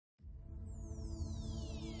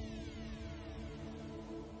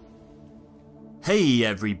Hey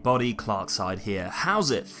everybody, CLARKSIDE here. How's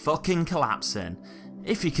it fucking collapsing?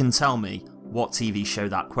 If you can tell me what TV show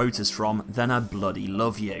that quote is from, then I bloody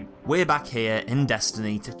love you. We're back here in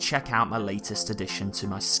Destiny to check out my latest addition to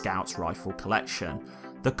my Scout rifle collection,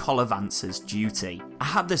 the Colovance's Duty. I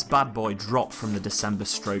had this bad boy drop from the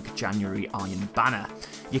December/January Iron Banner.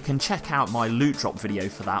 You can check out my loot drop video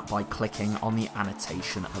for that by clicking on the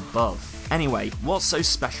annotation above. Anyway, what's so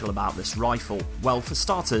special about this rifle? Well, for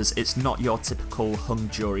starters, it's not your typical hung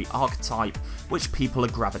jury archetype, which people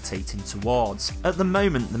are gravitating towards. At the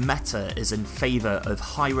moment, the meta is in favour of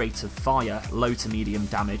high rate of fire, low to medium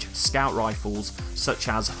damage scout rifles such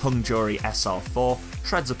as hung jury SR4,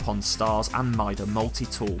 Treads Upon Stars and Mida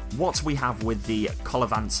multi-tool. What we have with the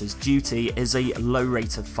Colovance's Duty is a low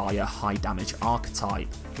rate of fire, high damage archetype.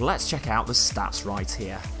 Let's check out the stats right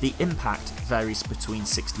here. The impact varies between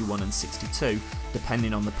 61 and 62,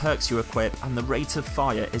 depending on the perks you equip, and the rate of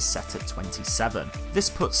fire is set at 27. This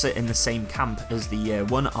puts it in the same camp as the Year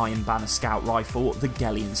 1 Iron Banner Scout rifle, the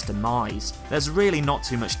Gellian's Demise. There's really not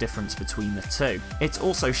too much difference between the two. It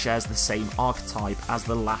also shares the same archetype as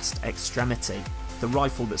the Last Extremity, the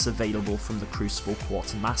rifle that's available from the Crucible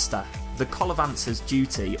Quartermaster. The Colovance's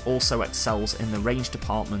Duty also excels in the range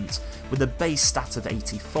department with a base stat of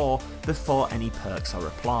 84 before any perks are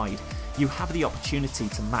applied. You have the opportunity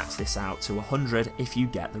to max this out to 100 if you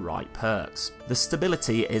get the right perks. The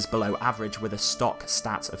stability is below average with a stock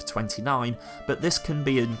stat of 29, but this can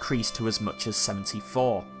be increased to as much as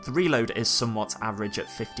 74. The reload is somewhat average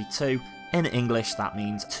at 52. In English, that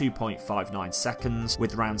means 2.59 seconds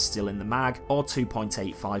with rounds still in the mag, or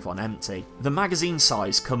 2.85 on empty. The magazine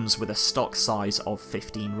size comes with a stock size of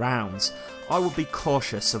 15 rounds. I would be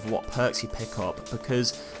cautious of what perks you pick up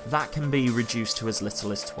because that can be reduced to as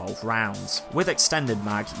little as 12 rounds. With extended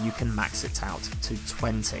mag, you can max it out to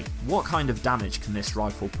 20. What kind of damage can this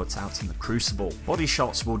rifle put out in the Crucible? Body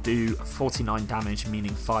shots will do 49 damage,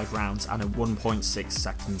 meaning 5 rounds and a 1.6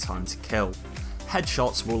 second time to kill.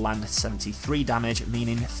 Headshots will land 73 damage,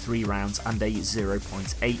 meaning 3 rounds and a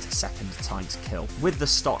 0.8 second time to kill. With the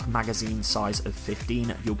stock magazine size of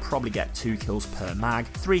 15, you'll probably get 2 kills per mag,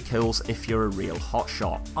 3 kills if you're a real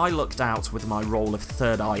hotshot. I lucked out with my role of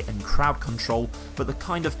Third Eye and crowd control, but the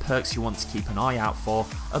kind of perks you want to keep an eye out for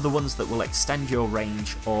are the ones that will extend your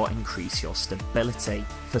range or increase your stability.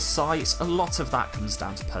 For sights, a lot of that comes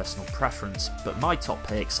down to personal preference, but my top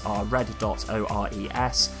picks are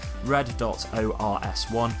Red.ORES,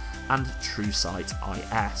 Red.ORS1 and TrueSight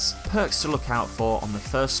IS. Perks to look out for on the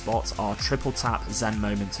first spot are Triple Tap, Zen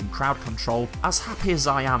Moment and Crowd Control. As happy as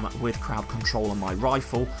I am with Crowd Control on my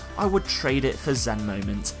rifle, I would trade it for Zen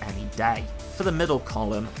Moment any day. For the middle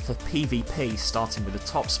column, for PvP starting with the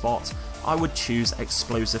top spot, I would choose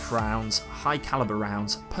Explosive Rounds, High Caliber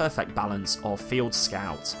Rounds, Perfect Balance or Field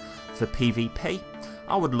Scout. For PvP,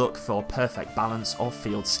 I would look for Perfect Balance or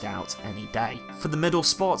Field Scout any day. For the middle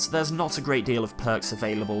spot, there's not a great deal of perks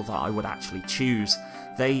available that I would actually choose.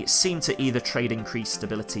 They seem to either trade increased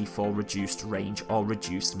stability for reduced range or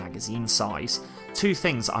reduced magazine size. Two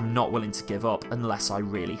things I'm not willing to give up unless I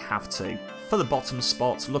really have to. For the bottom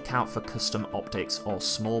spot, look out for custom optics or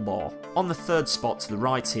small bore. On the third spot to the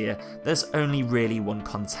right here, there's only really one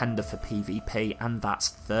contender for PvP and that's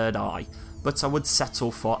Third Eye, but I would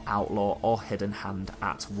settle for Outlaw or Hidden Hand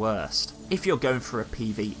at worst. If you're going for a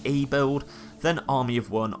PvE build, then Army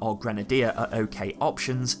of One or Grenadier are okay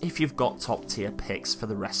options if you've got top tier picks for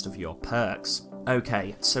the rest of your perks.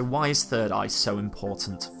 Okay, so why is Third Eye so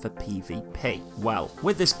important for PvP? Well,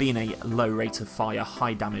 with this being a low rate of fire,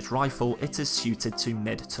 high damage rifle, it is suited to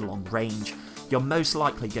mid to long range. You're most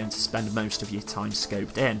likely going to spend most of your time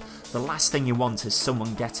scoped in. The last thing you want is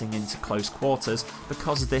someone getting into close quarters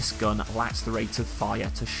because this gun lacks the rate of fire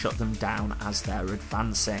to shut them down as they're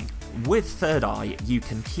advancing. With Third Eye, you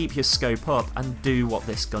can keep your scope up and do what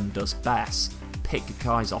this gun does best, pick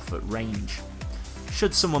guys off at range.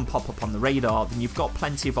 Should someone pop up on the radar, then you've got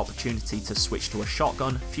plenty of opportunity to switch to a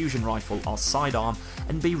shotgun, fusion rifle or sidearm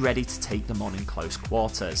and be ready to take them on in close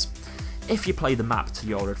quarters. If you play the map to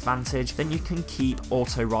your advantage, then you can keep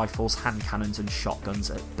auto rifles, hand cannons and shotguns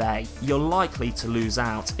at bay. You're likely to lose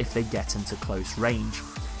out if they get into close range.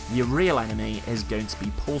 Your real enemy is going to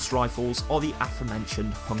be pulse rifles or the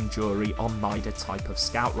aforementioned hung jury or Mida type of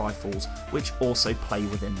scout rifles, which also play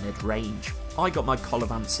within mid-range. I got my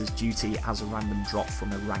Colovance's Duty as a random drop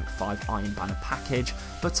from a rank 5 Iron Banner package,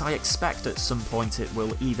 but I expect at some point it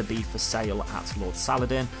will either be for sale at Lord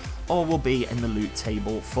Saladin or will be in the loot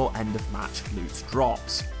table for end of match loot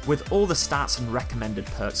drops. With all the stats and recommended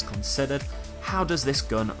perks considered, how does this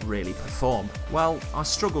gun really perform? Well, I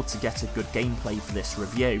struggled to get a good gameplay for this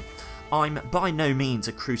review. I'm by no means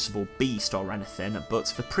a Crucible beast or anything, but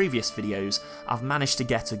for previous videos I've managed to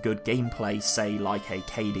get a good gameplay, say like a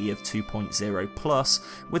KD of 2.0 plus,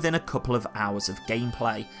 within a couple of hours of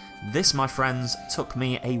gameplay. This, my friends, took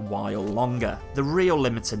me a while longer. The real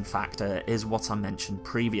limiting factor is what I mentioned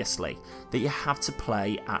previously, that you have to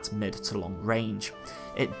play at mid to long range.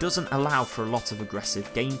 It doesn't allow for a lot of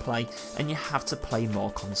aggressive gameplay, and you have to play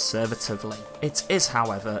more conservatively. It is,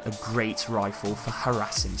 however, a great rifle for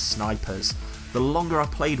harassing snipers. The longer I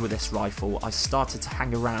played with this rifle, I started to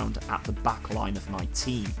hang around at the back line of my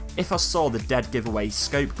team. If I saw the dead giveaway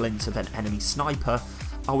scope glint of an enemy sniper,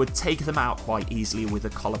 I would take them out quite easily with a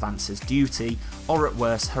Colavance's duty, or at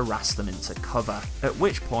worst harass them into cover, at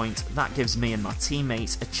which point that gives me and my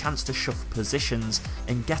teammates a chance to shuffle positions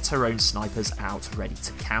and get our own snipers out ready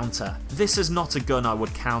to counter. This is not a gun I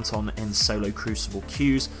would count on in solo Crucible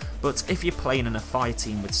queues, but if you're playing in a fire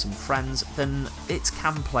team with some friends, then it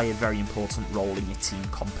can play a very important role in your team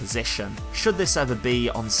composition. Should this ever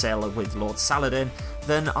be on sale with Lord Saladin,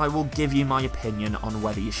 then I will give you my opinion on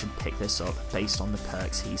whether you should pick this up based on the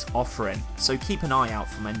perks he's offering. So keep an eye out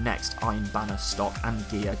for my next Iron Banner stock and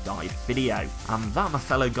gear guide video. And that, my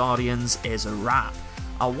fellow Guardians, is a wrap.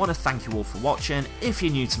 I want to thank you all for watching. If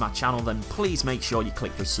you're new to my channel, then please make sure you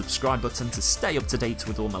click the subscribe button to stay up to date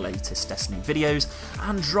with all my latest Destiny videos,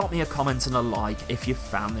 and drop me a comment and a like if you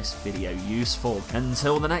found this video useful.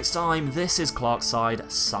 Until the next time, this is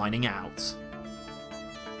CLARKSIDE signing out.